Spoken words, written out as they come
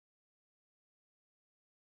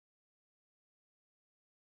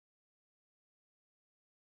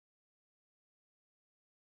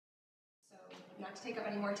Not to take up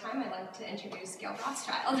any more time, I'd like to introduce Gail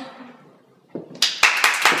Rothschild.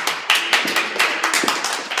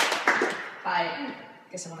 Hi. I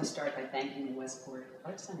guess I want to start by thanking the Westport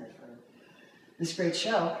Art Center for this great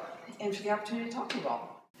show and for the opportunity to talk to you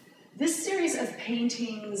all. This series of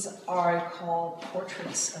paintings are called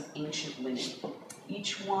Portraits of Ancient Linen.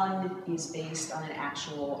 Each one is based on an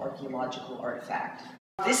actual archaeological artifact.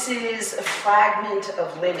 This is a fragment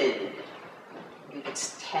of linen. I believe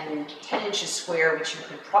it's 10 inches square, which you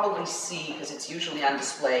could probably see because it's usually on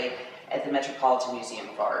display at the Metropolitan Museum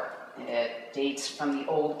of Art. It dates from the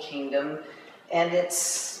Old Kingdom, and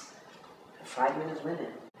it's a fragment of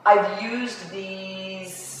linen. I've used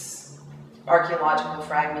these archaeological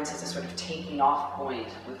fragments as a sort of taking off point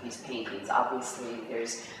with these paintings. Obviously,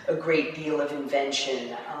 there's a great deal of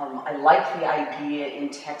invention. I like the idea in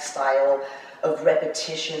textile of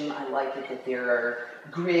repetition. I like it that there are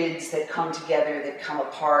grids that come together, that come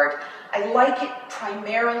apart. I like it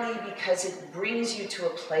primarily because it brings you to a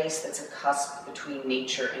place that's a cusp between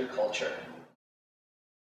nature and culture.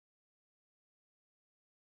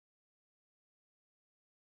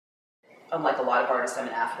 Unlike a lot of artists, I'm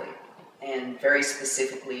an athlete. And very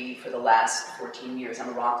specifically, for the last 14 years, I'm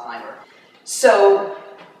a rock climber. So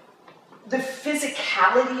the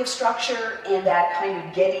physicality of structure and that kind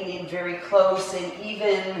of getting in very close, and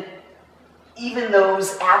even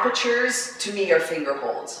those apertures, to me, are finger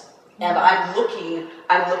holds. And I'm looking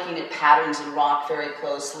at patterns in rock very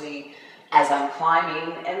closely as I'm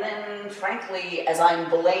climbing, and then, frankly, as I'm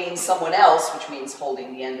belaying someone else, which means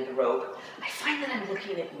holding the end of the rope, I find that I'm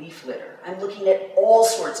looking at leaf litter. I'm looking at all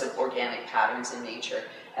sorts of organic patterns in nature,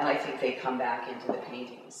 and I think they come back into the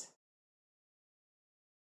paintings.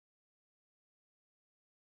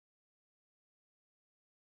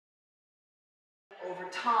 Over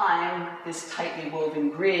time, this tightly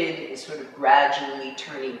woven grid is sort of gradually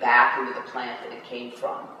turning back into the plant that it came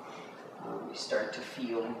from. You start to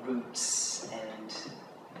feel roots and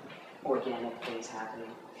organic things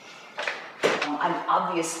happening. I'm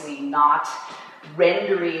obviously not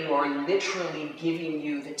rendering or literally giving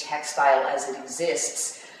you the textile as it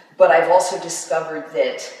exists, but I've also discovered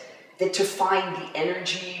that to find the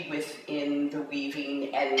energy within the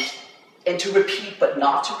weaving and to repeat but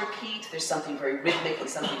not to repeat, there's something very rhythmic and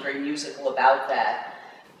something very musical about that.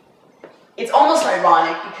 It's almost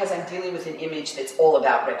ironic because I'm dealing with an image that's all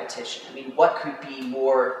about repetition. I mean, what could be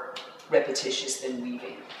more repetitious than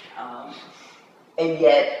weaving? And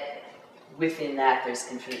yet, within that, there's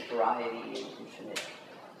infinite variety and infinite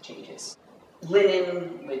changes.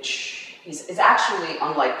 Linen, which is actually,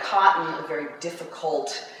 unlike cotton, a very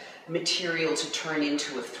difficult material to turn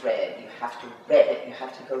into a thread. You have to red it, you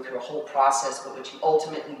have to go through a whole process, but what you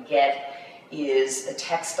ultimately get is a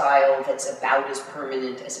textile that's about as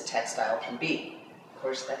permanent as a textile can be. Of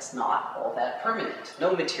course, that's not all that permanent.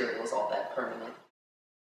 No material is all that permanent.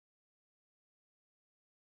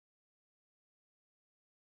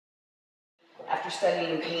 After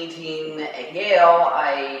studying painting at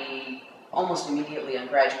Yale, almost immediately on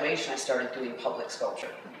graduation, I started doing public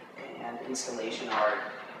sculpture and installation art.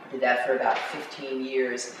 I did that for about 15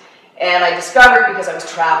 years. And I discovered, because I was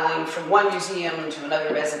traveling from one museum to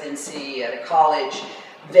another residency at a college,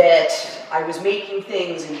 that I was making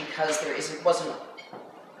things, and because there wasn't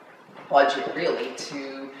a budget really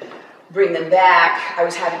to bring them back, I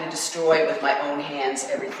was having to destroy with my own hands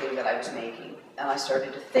everything that I was making. And I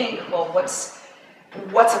started to think, well, what's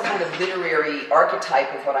a kind of literary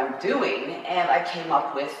archetype of what I'm doing? And I came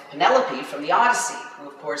up with Penelope from the Odyssey, who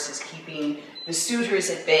of course is keeping the suitors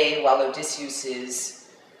at bay while Odysseus is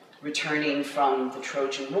returning from the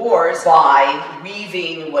Trojan Wars by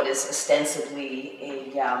weaving what is ostensibly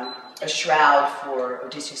a shroud for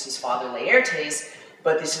Odysseus' father Laertes,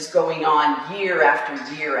 but this is going on year after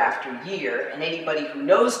year after year, and anybody who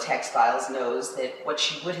knows textiles knows that what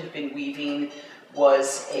she would have been weaving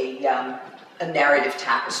was a narrative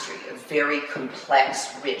tapestry, a very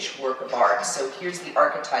complex, rich work of art. So here's the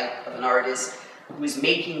archetype of an artist who is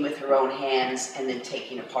making with her own hands and then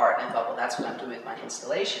taking apart. And I thought, well, that's what I'm doing with my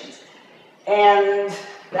installations. And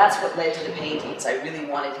that's what led to the paintings. I really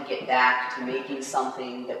wanted to get back to making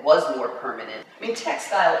something that was more permanent. I mean,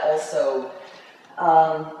 textile also,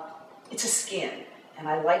 it's a skin. And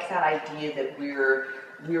I like that idea that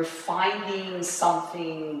we're finding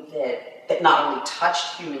something that not only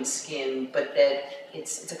touched human skin, but that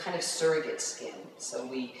it's a kind of surrogate skin. So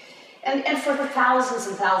and for the thousands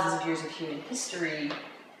and thousands of years of human history,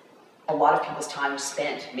 a lot of people's time was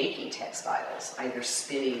spent making textiles, either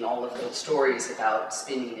spinning all of those stories about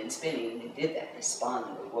spinning and spinning. They did that, they spun,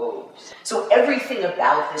 they wove. So everything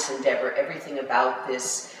about this endeavor, everything about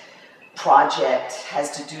this project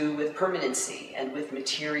has to do with permanency and with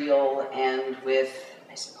material and with,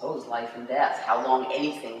 I suppose, life and death, how long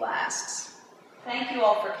anything lasts. Thank you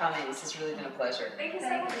all for coming. This has really been a pleasure. Thank you so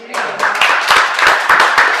much. Thank you.